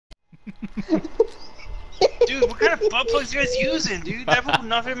Dude, what kind of butt plugs are you guys using, dude? That would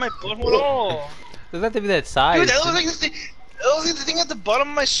not fit in my butthole at all. Doesn't have to be that size. Dude, that looks like the thing. That looks like the thing at the bottom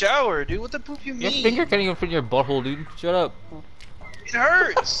of my shower, dude. What the poop you mean? Your finger can't even fit in your butthole, dude. Shut up. It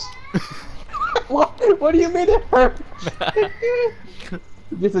hurts. What do you mean it hurts?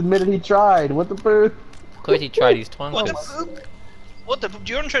 Just admitted he tried. What the poop? Of course he tried. He's What the Twunkus. poop? What the poop?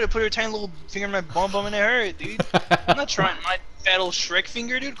 You don't try to put your tiny little finger in my bum and it hurt, dude. I'm not trying my fat old Shrek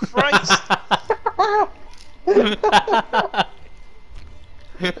finger, dude. Christ.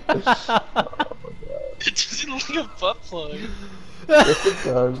 It doesn't look like a butt plug. Yes, it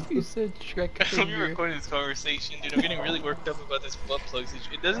does. You said Shrek I'm finger. recording this conversation, dude. I'm getting really worked up about this butt plug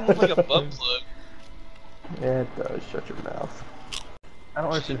situation. It doesn't look like a butt plug. Yeah, it does. Shut your mouth. I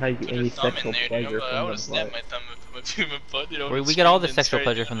don't understand how you get Put a any thumb sexual in there, pleasure dude. I from would the snap butt. my thumb and put my butt. You know, We get all the screamed sexual and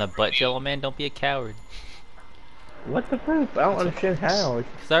pleasure from the started- butt, Jello man. Don't be a coward. What the poop? I don't understand how.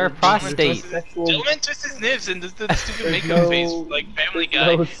 It's our prostate. Gentleman twists his nips and does the stupid There's makeup no- face like Family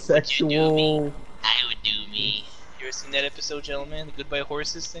Guy. No sexual. I would do me. You ever seen that episode, gentlemen? The Goodbye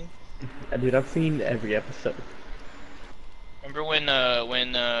Horses thing? Dude, I've seen every episode. Remember when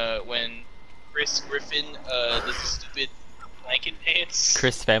Chris Griffin does the stupid blanket dance?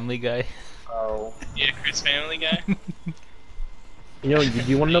 Chris Family Guy. Oh. Yeah, Chris Family Guy. You know, do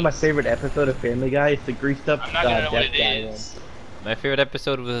you want to know my favorite episode of Family Guy? It's the greased up I'm not gonna know what deaf it guy is. My favorite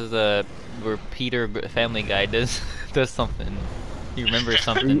episode was where Peter Family Guy does something. He remembers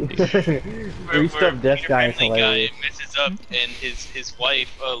something. one. Dude. Greased up deaf Peter guy is Family hilarious. Guy messes up and his wife,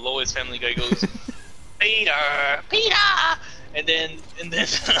 Lois Family Guy goes, Peter! And then and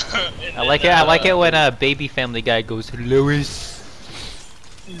I like it when a baby Family Guy goes Lois.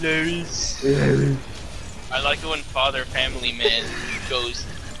 Lois. I like it when Father Family Man goes,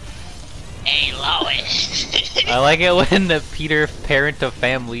 Hey Lois. I like it when the Peter parent of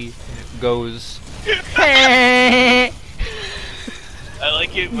family goes. Hey. I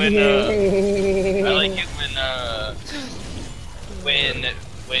like it when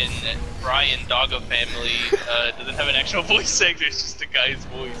when Brian Doggo Family doesn't have an actual voice actor, it's just a guy's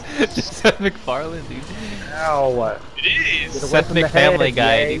voice. Seth MacFarlane, dude. Ow, what? It is. Get away Seth from the MacFamily head,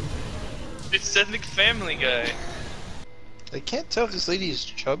 Guy, yay. dude. It's Seth MacFamily Guy. I can't tell if this lady is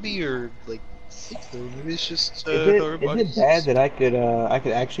chubby or like thick though. Maybe it's just Is it bad that I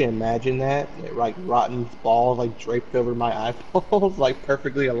could actually imagine that like rotten balls like draped over my eyeballs like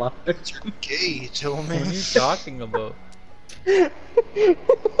perfectly alive? gay, What gentleman. are you talking about? Can you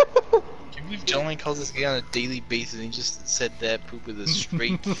believe gentleman calls this guy on a daily basis and he just said that poop with a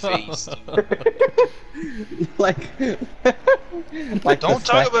straight face? like Don't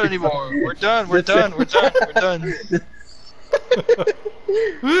talk about it anymore. We're done. We're done. We're done. We're done.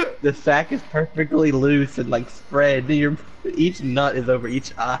 The sack is perfectly loose and like spread. Each nut is over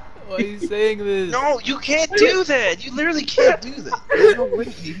each eye. Why are you saying this? No, you can't do that. You literally can't do that. There's no way.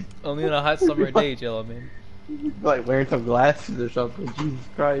 Only on a hot summer day, Jello man. Like wearing some glasses or something. Jesus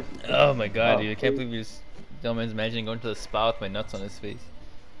Christ. Oh my god, Oh. dude! I can't believe you're Jello man's imagining going to the spa with my nuts on his face.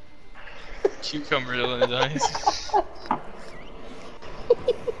 Cucumber in his eyes.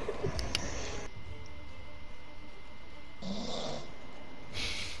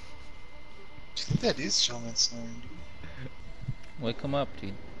 I think that is gentleman snoring, dude. Wake him up,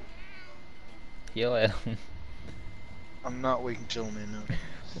 dude. Yell at him. I'm not waking gentleman up.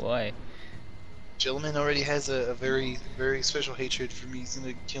 Why? Gentleman already has a very, very special hatred for me. He's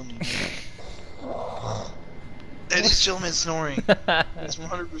gonna kill me. That is gentleman snoring. That's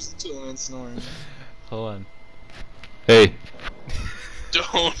 100% gentleman snoring. Hold on. Hey.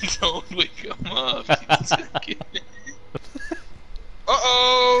 Don't wake him up.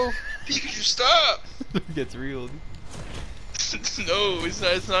 Uh-oh! Pikachu, stop! It gets real, dude. No,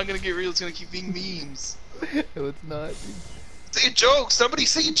 it's not gonna get real. It's gonna keep being memes. No, it's not, dude. Say a joke! Somebody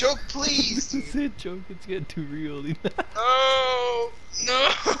say a joke, please! It's a joke, it's getting too real, dude. Oh! No!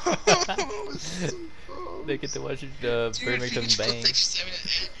 This is so gross. They get to watch it, Dude, Bird make them Pikachu, bang. thanks for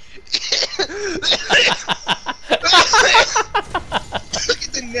saying it. Look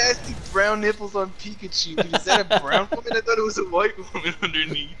at the nasty brown nipples on Pikachu, dude. Is that a brown woman? I thought it was a white woman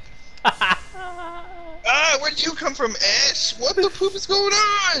underneath. Ah, where'd you come from, Ash? What the poop is going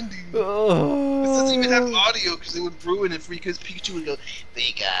on, dude? Oh. This doesn't even have audio because it would ruin it for you because Pikachu would go,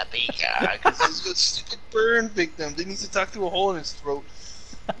 Pika, Pika, because he's a stupid burn victim. Then he needs to talk through a hole in his throat.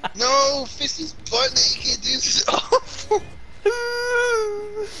 No, Fisty's butt naked, dude. This is awful.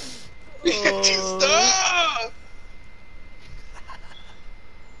 Pikachu, stop!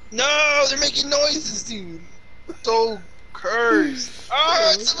 No, they're making noises, dude. So cursed.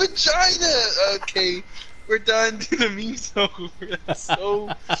 Oh, it's a vagina. Okay, we're done. The meme's over. That's so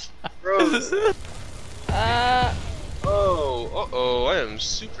gross. Ah! Oh, uh-oh, I am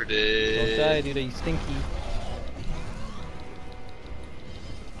super Don't dead. die, dude, you stinky.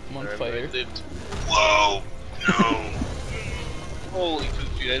 I'm on Alright, fire. I lived. Whoa! No! Holy poop,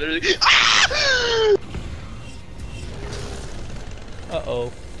 dude, I literally.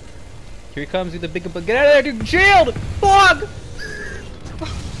 Uh-oh. Here he comes with the big... Get out of there, dude! Shield! Fog!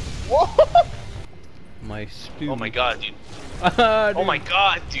 My stupid... Oh my god, dude. Ah, Oh my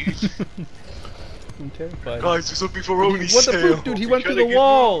god, dude. I'm terrified. Guys, there's something for Roni. What the poop, dude? He went through the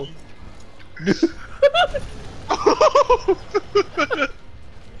wall!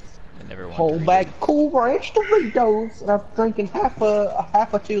 I never want Hold back Cool Ranch Doritos, and I'm drinking half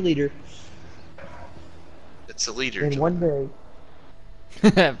a 2 liter It's a leader. in one day.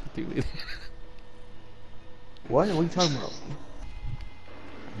 Dude. What are we talking about?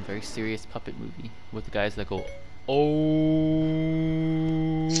 A very serious puppet movie with the guys that go, oh.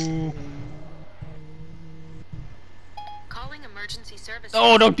 Calling emergency services.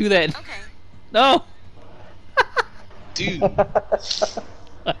 Oh, don't do that. Okay. No. Dude.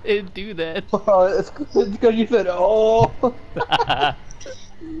 I didn't do that. It's because you said, oh.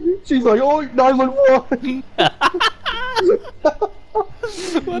 She's like, oh, 911.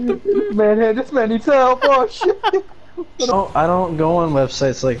 What the poop? This man needs help. Oh shit. I don't go on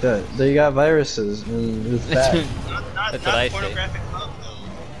websites like that. They got viruses and it's bad. That's what I say. pornographic hub, though.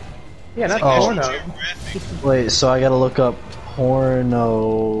 Yeah, not It's like porno. actually graphic. Wait, so I gotta look up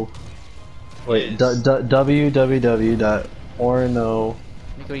porno. Wait, www.pornographic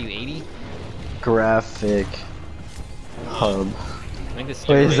Nick, what are you, 80? hub. I think this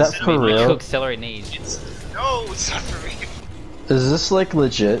Wait, is that steroids for made me real? accelerate in age. No, it's not for real. Is this like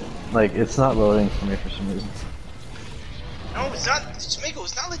legit? Like, it's not loading for me for some reason. No, it's not. Jamaica,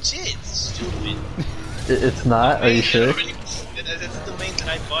 it's not legit. It's stupid. It's not? Are you sure? That's the domain that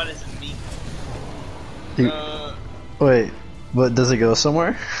I bought as a meme. Dude, wait, but does it go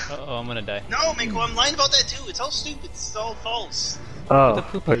somewhere? Uh-oh, I'm gonna die. No, Mako, I'm lying about that too. It's all stupid. It's all false. Oh, the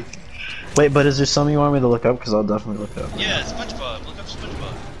poop? wait, but is there something you want me to look up? Because I'll definitely look it up. Yeah, SpongeBob. Look up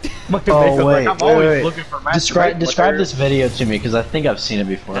SpongeBob. Oh wait, I'm always wait. looking for Describe this video to me because I think I've seen it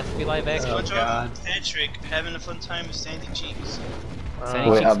before. Has to be live action. SpongeBob and Patrick having a fun time with Sandy Cheeks.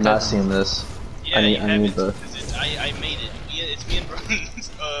 Sandy Wait, Cheeks I've not cousin. seen this. Yeah, I need- you I have need it. the- 'Cause I made it. It's me and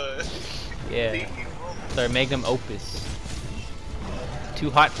Bron's. Yeah. It's our magnum opus. Too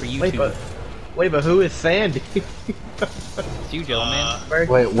hot for YouTube. Wait, but who is Sandy? It's you, gentleman.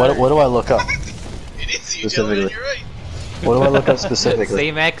 Wait, what do I look up? It is you, Specifically. gentlemen. You're right. What do I look up specifically?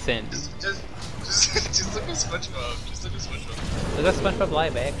 Same accent. Just look at SpongeBob. Just look at SpongeBob. Look at SpongeBob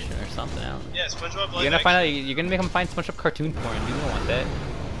live action or something else. Yeah, SpongeBob live You're gonna find out. You're gonna make them find SpongeBob cartoon porn. You don't want that.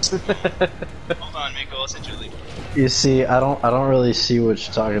 Hold on, Mako. I'll send you a link. You see, I don't really see what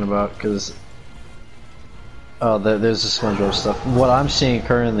you're talking about because there's the SpongeBob stuff. What I'm seeing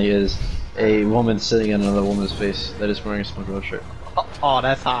currently is a woman sitting in another woman's face that is wearing a SpongeBob shirt. Oh,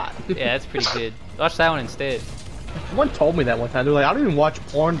 that's hot. Yeah, that's pretty good. Watch that one instead. Someone told me that one time. They're like, I don't even watch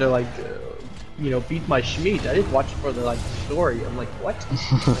porn to like, beat my schmeat. I just watch it for the like story. I'm like, what?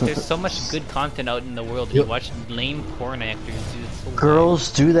 There's so much good content out in the world. You watch lame porn actors, dude. It's so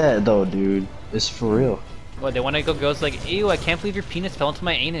Girls do that though, dude. It's for real. lame. What, they want to go girls like, ew, I can't believe your penis fell into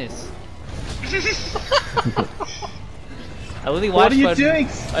my anus. I literally watched What are you one- doing,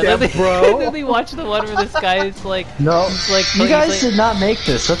 I literally, bro? I literally watched the one where this guy is like, No, he's like, you he's guys like- did not make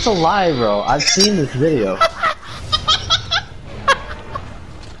this. That's a lie, bro. I've seen this video.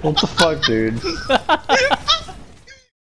 What the fuck, dude?